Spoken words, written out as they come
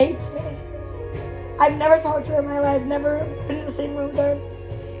I've never talked to her in my life, never been in the same room with her.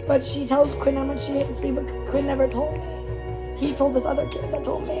 But she tells Quinn how much she hates me, but Quinn never told me. He told this other kid that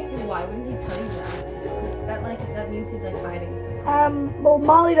told me. Why wouldn't he tell you that? That means he's like hiding something. Well,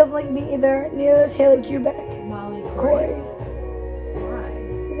 Molly doesn't like me either. Neither does Haley Cubic. Molly Corey. Why?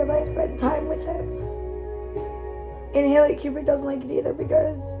 Because I spent time with him. And Haley Cubic doesn't like it either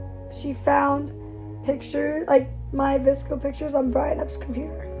because she found pictures, like my Visco pictures on Brian Epps'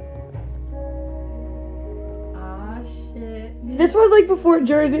 computer. Ah, shit. This was like before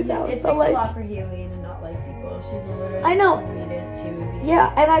Jersey though. It takes so like, a lot for Haley to not like people. She's literally I know. the sweetest human being.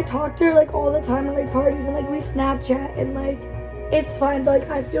 Yeah, and I talk to her like all the time at like parties and like we Snapchat and like it's fine, but like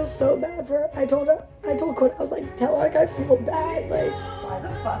I feel so bad for her. I told Quinn, I was like, tell her like I feel bad. Like, why the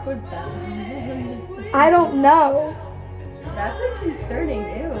fuck would Ben? I don't know. That's like concerning,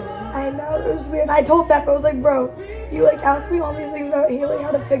 ew. I know, it was weird. I told Beth, I was like, bro, you like asked me all these things about Haley,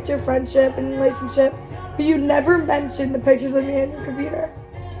 how to fix your friendship and relationship, but you never mentioned the pictures of me on your computer.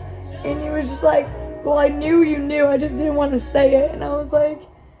 And he was just like, well, I knew you knew, I just didn't want to say it. And I was like,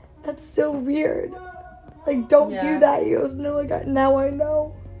 that's so weird. Like, don't do that. He goes, no, like, now I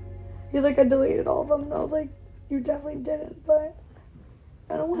know. He's like, I deleted all of them. And I was like, you definitely didn't, but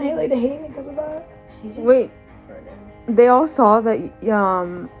I don't want Haley to hate me because of that. Wait, they all saw that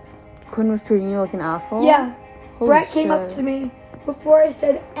Quinn was treating you like an asshole? Yeah. Holy Brett came shit. up to me before I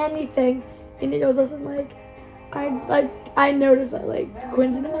said anything, and he goes, listen, like, I noticed that, like,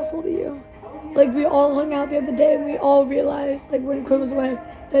 Quinn's an asshole to you. Like, we all hung out the other day, and we all realized, like, when Quinn was away,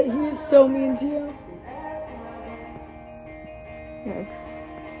 that he was so mean to you. Yikes.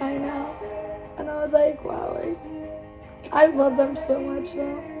 I know. And I was like, wow, like, I love them so much,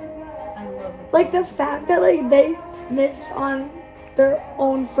 though. I love it. Like, the fact that, like, they snitched on their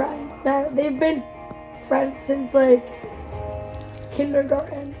own friend. That they've been friends since, like,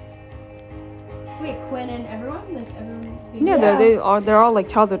 kindergarten. Wait, Quinn and everyone? Like, everyone? Yeah, they're all like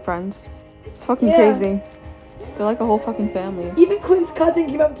childhood friends. It's fucking crazy. They're like a whole fucking family. Even Quinn's cousin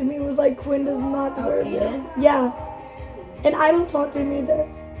came up to me and was like, Quinn does not deserve you. Yeah. And I don't talk to him either.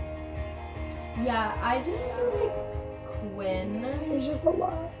 Yeah, I just feel like Quinn. It's just a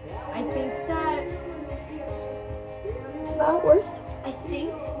lot. I think that it's not worth it. I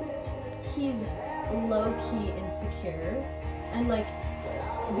think he's low-key insecure. And like,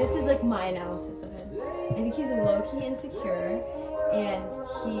 this is like my analysis of him. I think he's low-key insecure and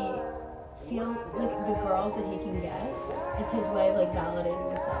he feels like the girls that he can get is his way of like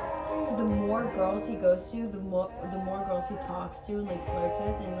validating himself. So the more girls he goes to, the more girls he talks to and like flirts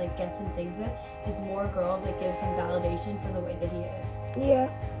with and like gets in things with, is more girls that gives him validation for the way that he is. Yeah.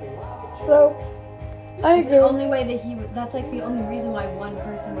 So I agree. It's the only way that that's like the only reason why one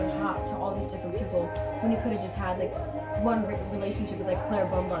person would hop to all these different people when he could have just had like one relationship with like Claire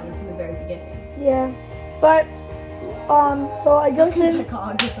Bombani from the very beginning. Yeah. But so I ghosted.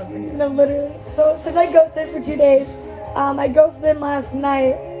 No, literally. So since I ghosted for 2 days, I ghosted him last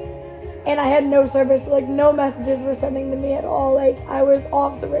night, and I had no service. Like no messages were sending to me at all. Like I was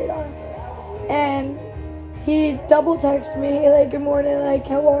off the radar. And he double texted me, like, good morning, like,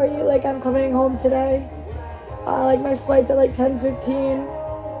 how are you? Like, I'm coming home today. Like my flight's at like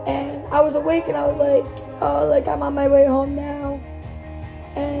 10:15, and I was awake, and I was like, oh, like I'm on my way home now.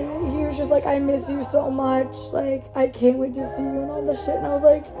 And he was just like, I miss you so much. Like, I can't wait to see you and all this shit. And I was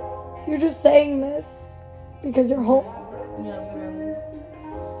like, you're just saying this because you're home. Yeah, whatever.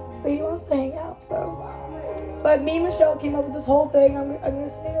 But he wants to hang out, so. But me and Michelle came up with this whole thing. I'm going to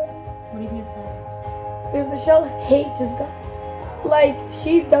say it. What are you going to say? Because Michelle hates his guts. Like,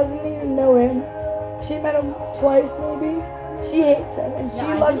 she doesn't even know him. She met him twice, maybe. She hates him, and she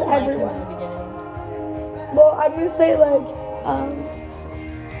loves everyone. Like him in the beginning. Well, I'm going to say, like,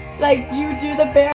 you do the bare